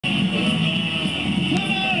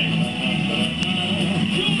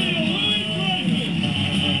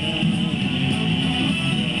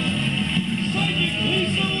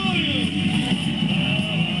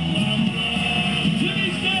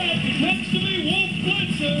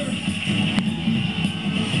Good, sir.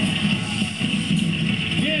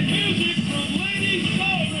 And music from Lady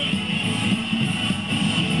Sovereign.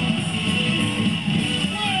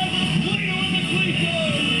 With Cleto and the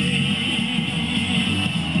Cletos.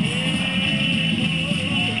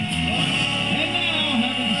 And now,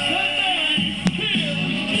 having said that, here's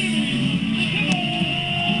Jimmy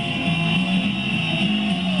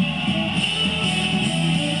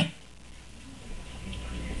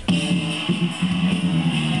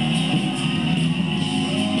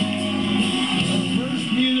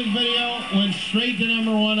went straight to #1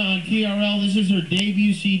 on TRL. This is her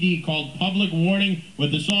debut CD called Public Warning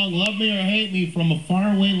with the song Love Me or Hate Me from a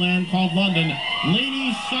faraway land called London,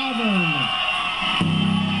 Lady Sovereign.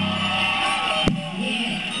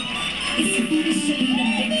 It's a booty shame, the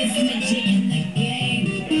biggest midget in the game.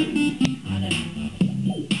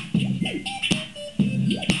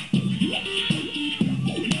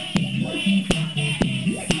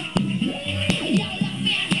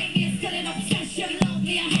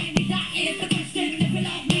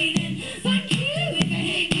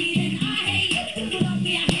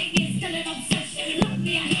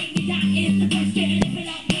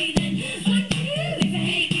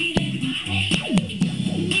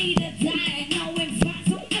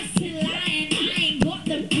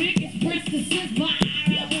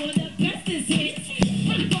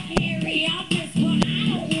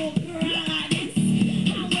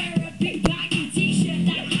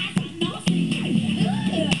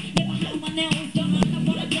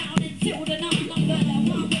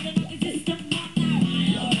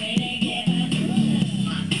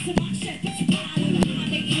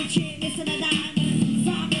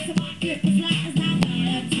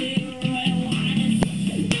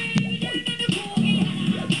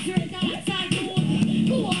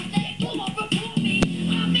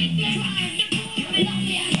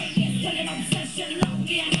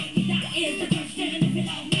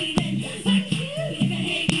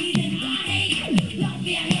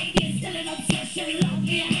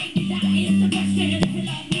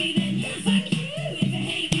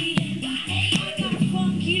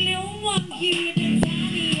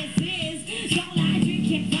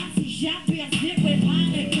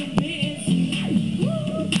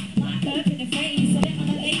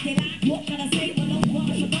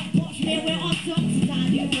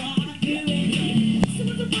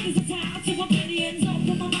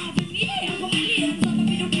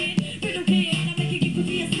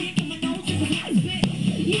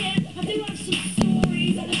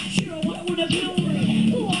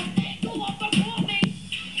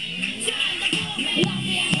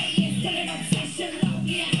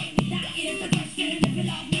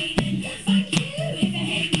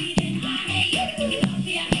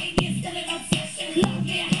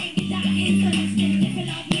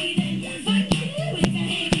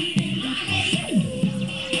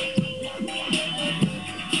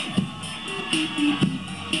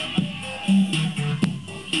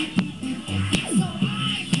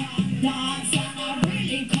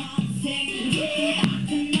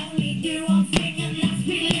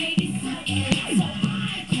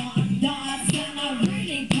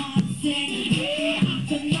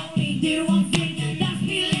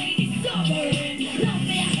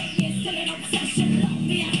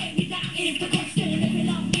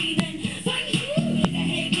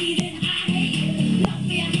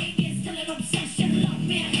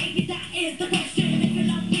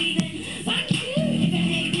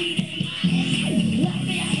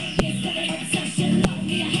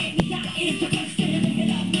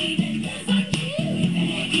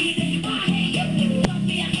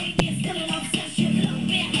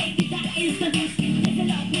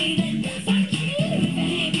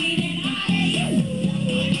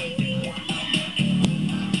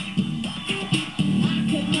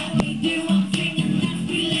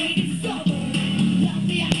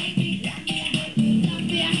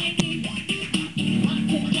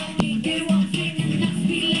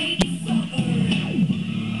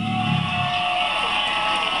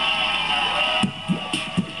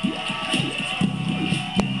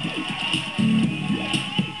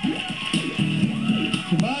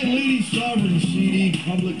 Lady Sovereign CD,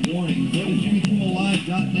 Public Warning. Go to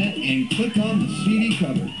JimmyKimmelLive.net and click on the CD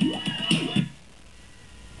cover.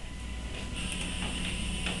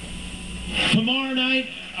 Tomorrow night,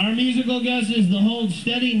 our musical guest is the Hold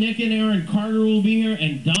Steady. Nick and Aaron Carter will be here,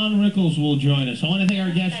 and Don Rickles will join us. I want to thank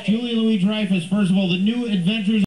our guest, Julia Louis-Dreyfus. First of all, the new Adventures